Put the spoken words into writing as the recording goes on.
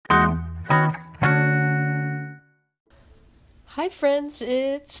Hi, friends.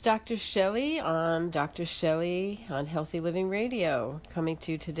 It's Dr. Shelley on Dr. Shelley on Healthy Living Radio, coming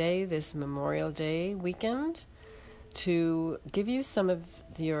to you today, this Memorial Day weekend, to give you some of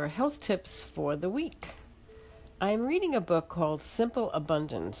your health tips for the week. I'm reading a book called Simple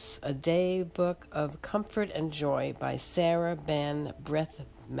Abundance, a day book of comfort and joy by Sarah Ban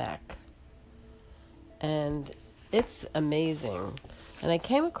Breathmack. And it's amazing. And I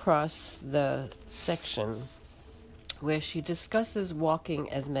came across the section where she discusses walking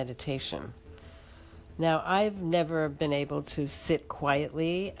as meditation. Now, I've never been able to sit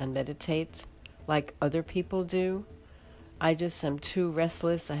quietly and meditate like other people do. I just am too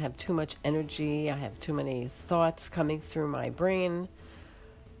restless. I have too much energy. I have too many thoughts coming through my brain.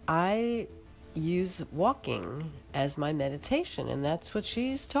 I use walking as my meditation, and that's what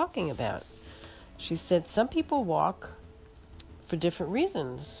she's talking about. She said some people walk for different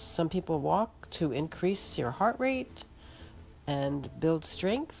reasons. Some people walk to increase your heart rate and build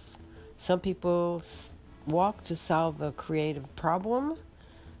strength. Some people walk to solve a creative problem.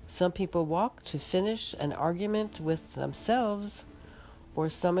 Some people walk to finish an argument with themselves or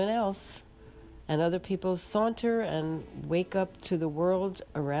someone else. And other people saunter and wake up to the world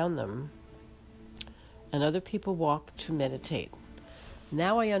around them. And other people walk to meditate.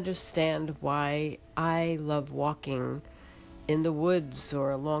 Now I understand why I love walking in the woods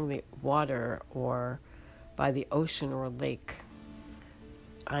or along the water or by the ocean or lake.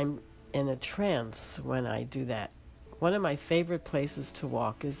 I'm in a trance when I do that. One of my favorite places to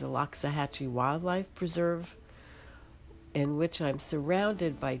walk is the Loxahatchee Wildlife Preserve, in which I'm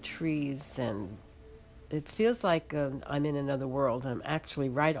surrounded by trees, and it feels like I'm in another world. I'm actually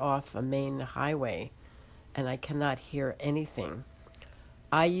right off a main highway, and I cannot hear anything.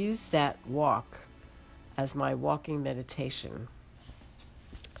 I use that walk as my walking meditation.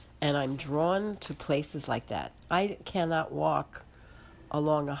 And I'm drawn to places like that. I cannot walk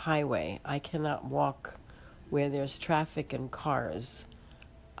along a highway. I cannot walk where there's traffic and cars.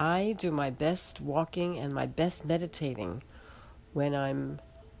 I do my best walking and my best meditating when I'm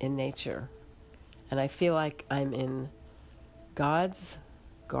in nature. And I feel like I'm in God's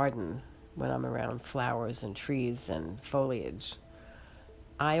garden when I'm around flowers and trees and foliage.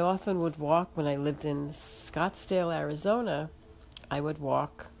 I often would walk when I lived in Scottsdale, Arizona. I would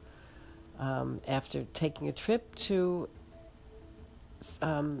walk after taking a trip to,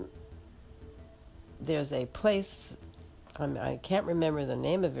 there's a place, I can't remember the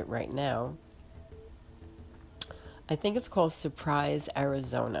name of it right now. I think it's called Surprise,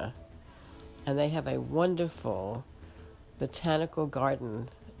 Arizona. And they have a wonderful botanical garden,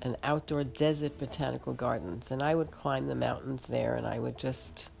 an outdoor desert botanical gardens. And I would climb the mountains there, and I would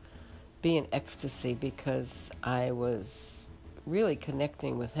just be in ecstasy because I was really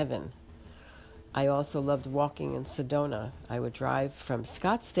connecting with heaven. I also loved walking in Sedona. I would drive from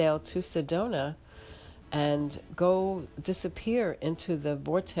Scottsdale to Sedona and go disappear into the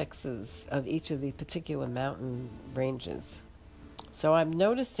vortexes of each of the particular mountain ranges. So I'm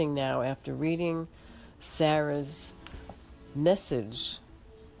noticing now, after reading Sarah's message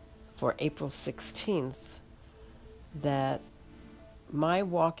for April 16th, that my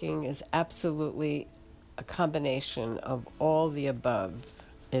walking is absolutely a combination of all the above.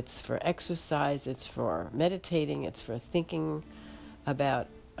 It's for exercise, it's for meditating, it's for thinking about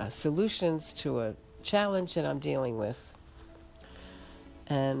solutions to a challenge that I'm dealing with.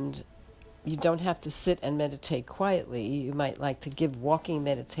 And you don't have to sit and meditate quietly. You might like to give walking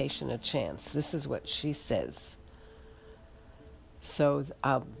meditation a chance. This is what she says. So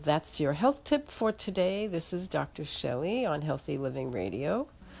that's your health tip for today. This is Dr. Shelley on Healthy Living Radio,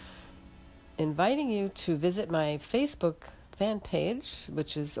 inviting you to visit my Facebook fan page,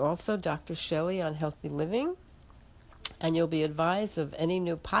 which is also Dr. Shelley on Healthy Living, and you'll be advised of any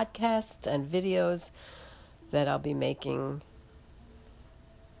new podcasts and videos that I'll be making.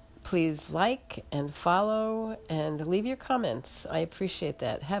 Please like and follow and leave your comments. I appreciate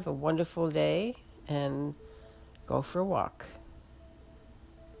that. Have a wonderful day and go for a walk.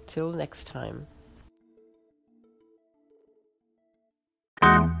 Till next time.